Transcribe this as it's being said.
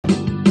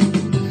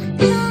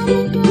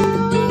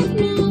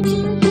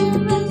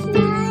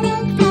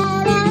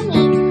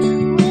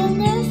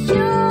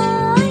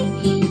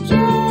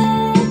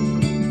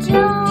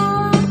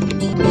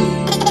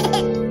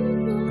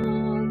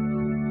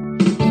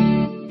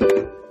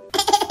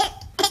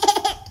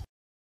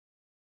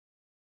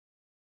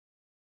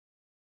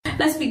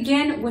let's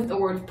begin with a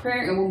word of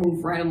prayer and we'll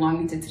move right along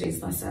into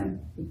today's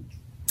lesson.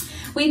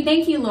 We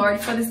thank you,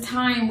 Lord, for this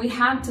time we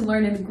have to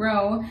learn and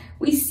grow.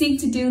 We seek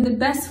to do the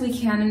best we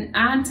can and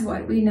add to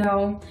what we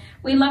know.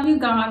 We love you,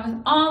 God,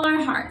 with all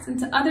our hearts, and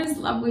to others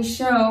love we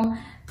show.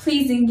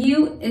 Pleasing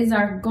you is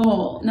our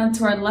goal, not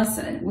to our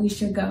lesson we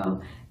should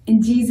go.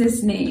 In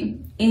Jesus'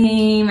 name,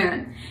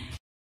 amen.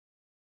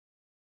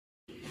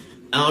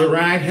 All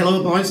right,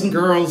 hello boys and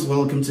girls.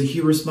 Welcome to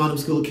HeroesMart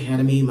Homeschool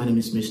Academy. My name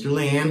is Mr.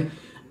 Lan.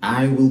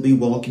 I will be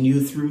walking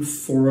you through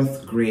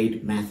 4th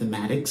grade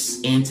mathematics,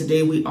 and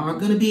today we are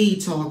going to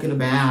be talking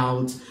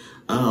about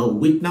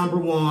week number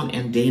 1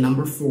 and day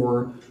number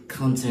 4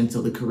 content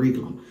of the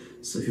curriculum.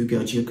 So if you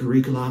got your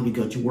curriculum, you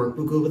got your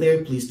workbook over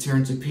there, please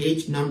turn to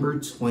page number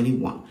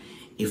 21.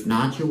 If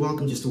not, you're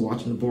welcome just to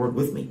watch on the board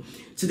with me.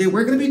 Today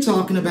we're going to be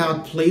talking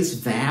about place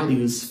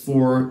values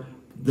for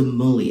the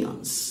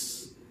millions.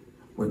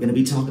 We're going to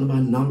be talking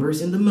about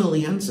numbers in the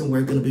millions, and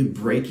we're going to be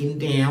breaking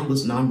down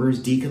those numbers,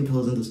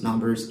 decomposing those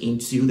numbers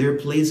into their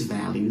place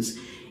values,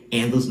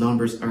 and those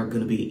numbers are going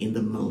to be in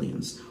the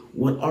millions.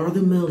 What are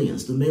the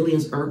millions? The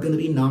millions are going to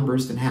be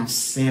numbers that have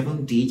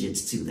 7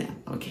 digits to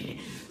them. Okay,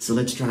 so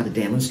let's try to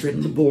demonstrate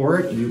on the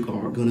board, and you're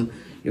going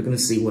to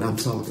see what I'm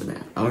talking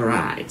about. All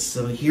right,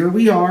 so here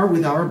we are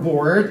with our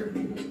board.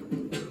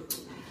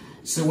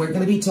 So we're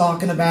going to be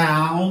talking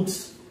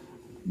about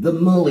the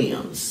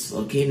millions,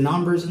 okay,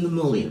 numbers in the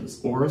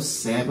millions, or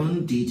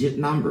 7-digit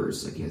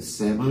numbers, okay,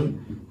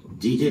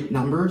 7-digit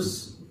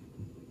numbers,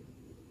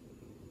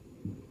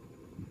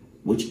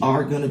 which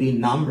are going to be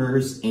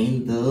numbers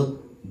in the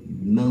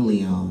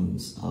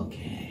millions,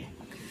 okay.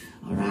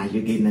 All right,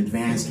 you're getting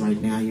advanced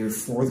right now. You're a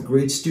 4th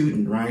grade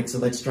student, right? So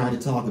let's try to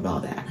talk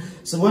about that.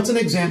 So what's an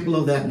example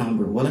of that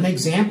number? Well, an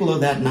example of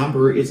that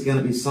number is going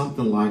to be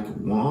something like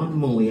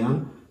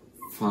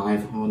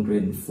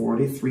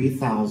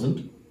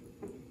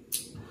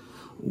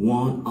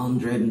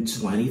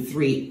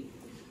 1,543,123.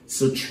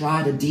 So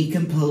try to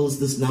decompose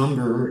this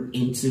number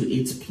into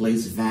its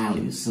place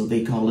values. So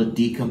they call it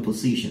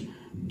decomposition.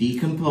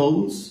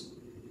 Decompose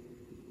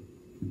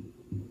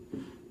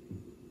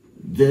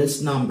this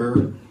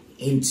number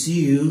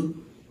into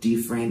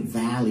different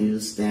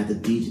values that the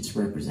digits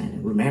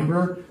represented.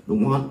 Remember, the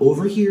one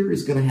over here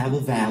is going to have a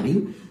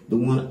value. The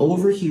one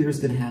over here is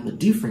going to have a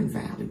different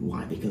value.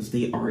 Why? Because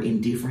they are in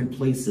different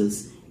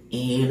places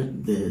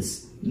in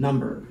this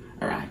number.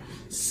 All right,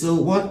 so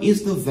what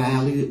is the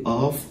value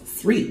of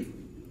 3?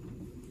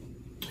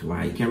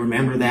 Right, you can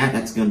remember that.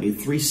 That's going to be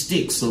 3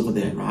 sticks over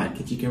there, right?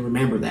 If you can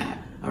remember that.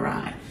 All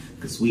right,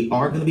 because we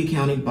are going to be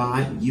counting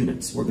by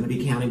units. We're going to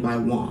be counting by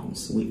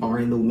ones. We are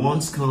in the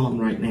ones column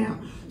right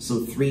now.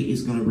 So 3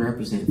 is going to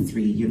represent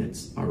 3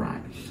 units. All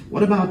right,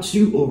 what about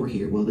 2 over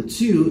here? Well, the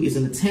 2 is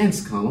in the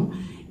tens column,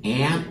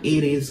 and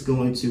it is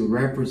going to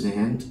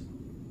represent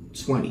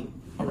 20.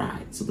 All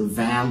right, so the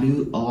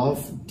value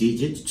of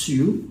digit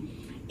 2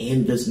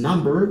 in this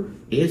number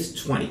is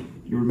 20.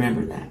 You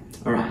remember that.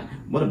 All right.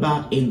 What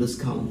about in this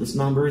column? This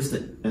number is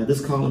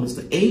this column is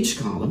the H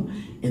column,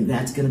 and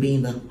that's going to be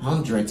in the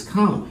hundreds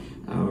column.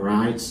 All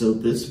right. So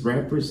this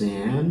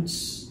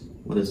represents,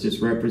 what does this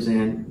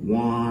represent?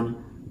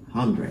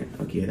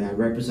 100. Okay, that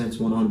represents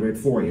 100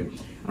 for you.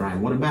 All right.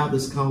 What about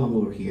this column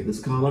over here? This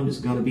column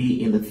is going to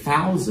be in the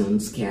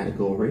thousands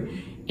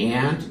category,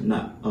 and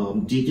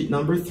digit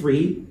number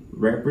 3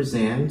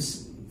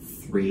 represents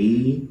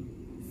 3,000.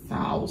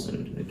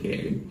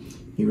 Okay,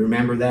 you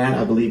remember that?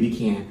 I believe you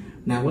can.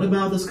 Now, what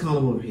about this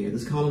column over here?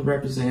 This column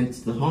represents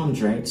the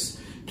hundreds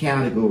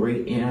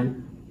category,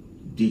 and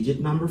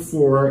digit number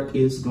 4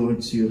 is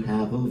going to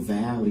have a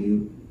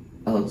value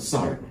it's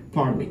going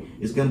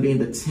to be in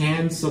the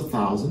tens of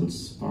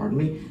thousands, pardon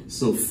me.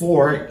 So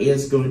 4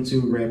 is going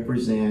to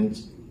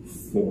represent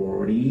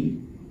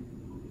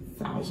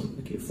 40,000.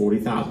 Okay,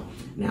 40,000.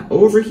 Now,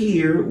 over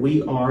here,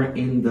 we are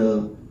in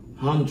the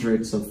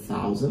hundreds of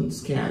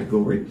thousands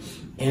category,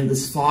 and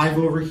this 5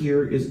 over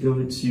here is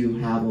going to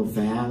have a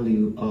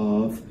value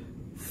of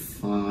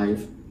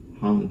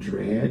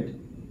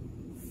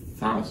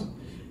 500,000,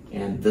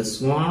 and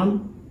this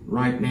one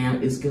right now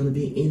is going to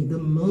be in the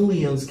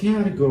millions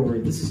category.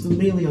 This is the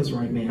millions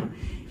right now,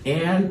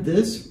 and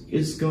this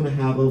is going to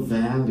have a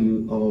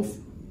value of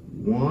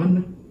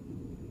 1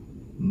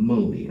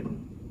 million.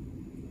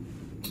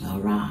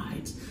 All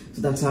right,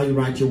 so that's how you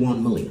write your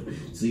 1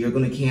 million. So you're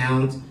going to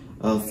count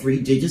 3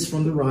 digits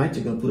from the right.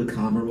 You're going to put a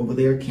comma over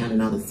there, count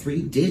another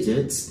 3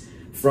 digits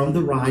from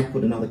the right,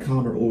 put another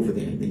comma over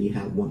there, and then you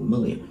have 1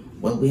 million.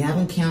 Well, we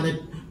haven't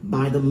counted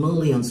by the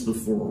millions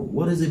before.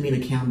 What does it mean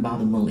to count by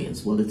the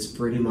millions? Well, it's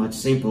pretty much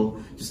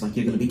simple, just like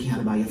you're going to be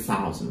counting by your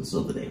thousands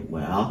over there.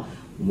 Well,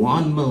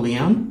 1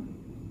 million,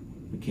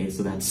 okay,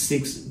 so that's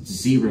 6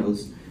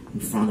 zeros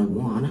in front of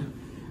 1,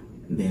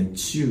 and then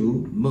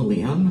 2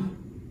 million,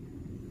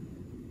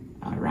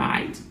 all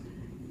right,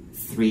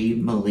 3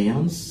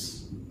 millions,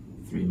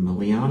 3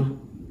 million,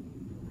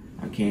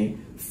 okay,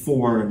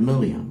 4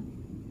 million,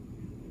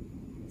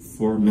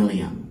 4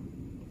 million,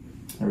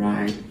 all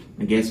right,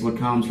 and guess what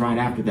comes right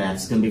after that?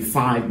 It's going to be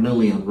 5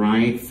 million,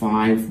 right?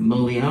 5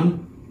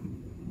 million,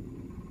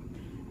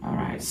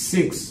 right,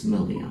 6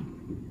 million.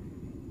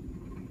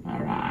 All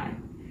right.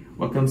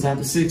 What comes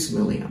after 6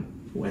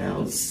 million?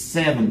 Well,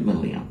 7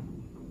 million.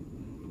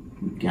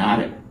 Got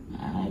it.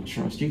 I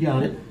trust you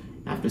got it.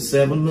 After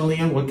 7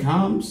 million, what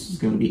comes? It's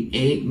going to be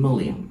 8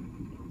 million.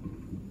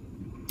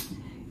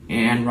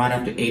 And right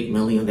after 8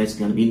 million, that's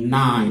going to be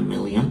 9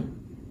 million.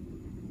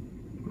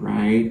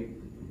 Right?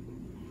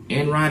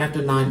 And right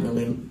after 9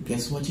 million,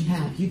 guess what you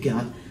have? You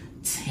got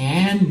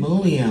 10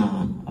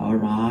 million. All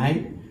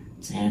right?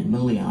 10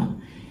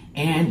 million.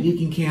 And you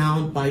can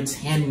count by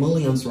 10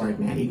 millions right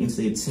now. You can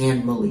say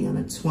 10 million,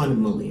 and 20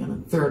 million,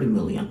 and 30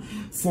 million,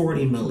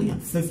 40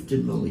 million, 50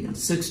 million,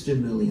 60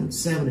 million,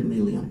 70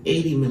 million,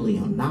 80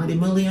 million, 90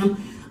 million,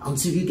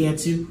 until you get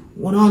to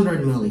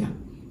 100 million.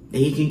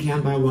 Then you can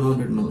count by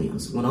 100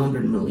 millions,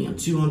 100 million,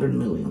 200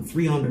 million,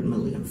 300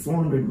 million,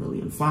 400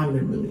 million,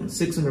 500 million,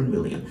 600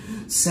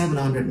 million,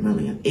 700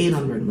 million,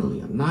 800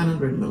 million,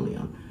 900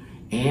 million,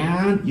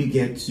 and you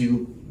get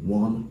to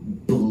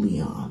 1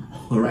 billion.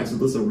 All right, so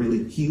those are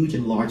really huge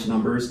and large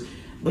numbers,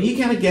 but you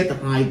kind of get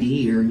the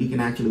idea, and you can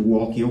actually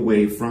walk your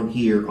way from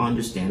here,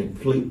 understanding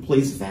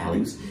place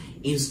values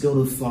is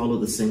going to follow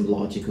the same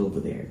logic over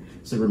there.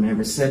 So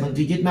remember,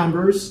 7-digit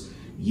numbers,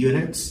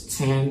 units,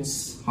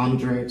 tens,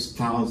 hundreds,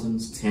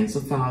 thousands, tens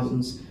of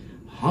thousands,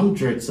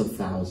 hundreds of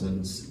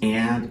thousands,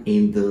 and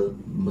in the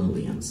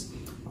millions.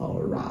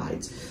 All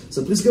right,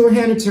 so please go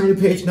ahead and turn to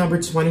page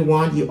number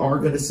 21. You are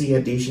going to see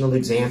additional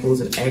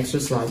examples and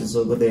exercises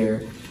over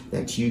there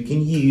that you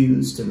can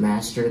use to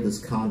master this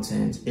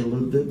content a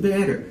little bit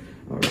better.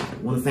 All right, I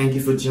want to thank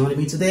you for joining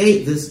me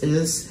today. This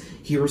is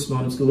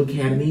HeroesMart Homeschool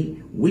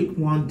Academy, week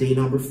 1, day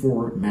number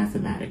 4,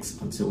 mathematics.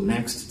 Until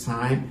next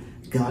time,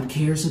 God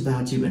cares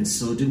about you, and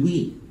so do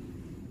we.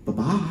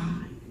 Bye-bye.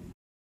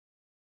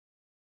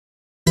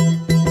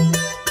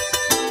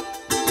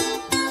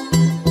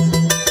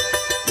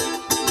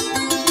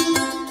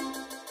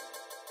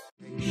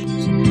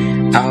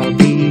 I'll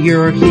be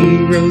your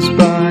hero's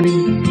buddy,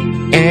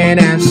 and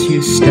as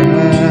you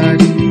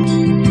study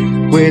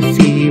with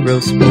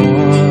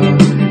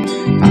HeroesMart.